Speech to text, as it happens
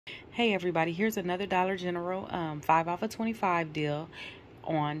Hey everybody, here's another Dollar General 5 off of 25 deal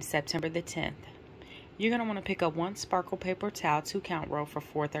on September the 10th. You're going to want to pick up one sparkle paper towel 2-count roll for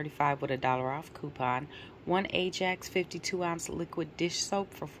 $4.35 with a $1 off coupon, one Ajax 52-ounce liquid dish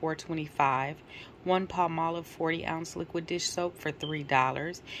soap for $4.25, one Palmolive 40-ounce liquid dish soap for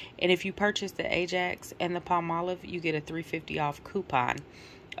 $3. And if you purchase the Ajax and the Palmolive, you get a $3.50 off coupon.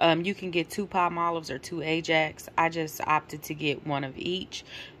 You can get 2 Palmolives or 2 Ajax. I just opted to get one of each,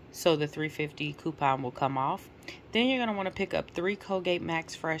 so the $3.50 coupon will come off. Then you're going to want to pick up 3 Colgate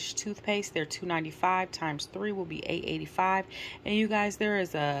Max Fresh toothpaste. They're $2.95 times 3 will be $8.85. And you guys, there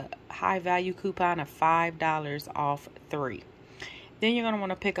is a high value coupon of $5 off 3. Then you're going to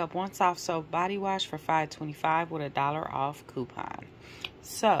want to pick up one soft soap body wash for $5.25 with a $1 off coupon.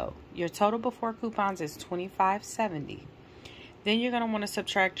 So your total before coupons is $25.70. Then you're going to want to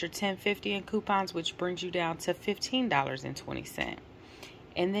subtract your $10.50 in coupons, which brings you down to $15.20.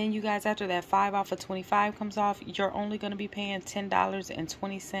 And then you guys, after that 5 off of 25 comes off, you're only going to be paying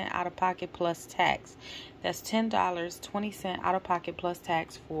 $10.20 out of pocket plus tax. That's $10.20 out of pocket plus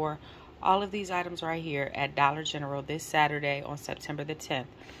tax for all of these items right here at Dollar General this Saturday on September the 10th,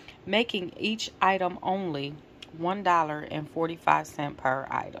 making each item only $1.45 per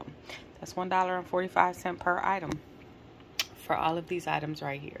item. That's $1.45 per item for all of these items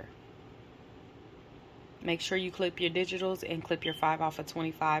right here. Make sure you clip your digitals and clip your 5 off of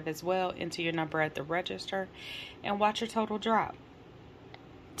 25 as well into your number at the register and watch your total drop.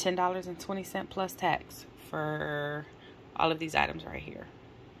 $10.20 plus tax for all of these items right here.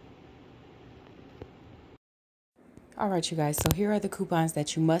 Alright you guys, so here are the coupons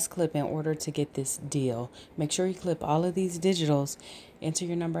that you must clip in order to get this deal. Make sure you clip all of these digitals into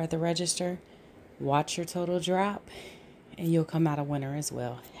your number at the register, watch your total drop, and you'll come out a winner as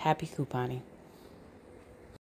well. Happy couponing.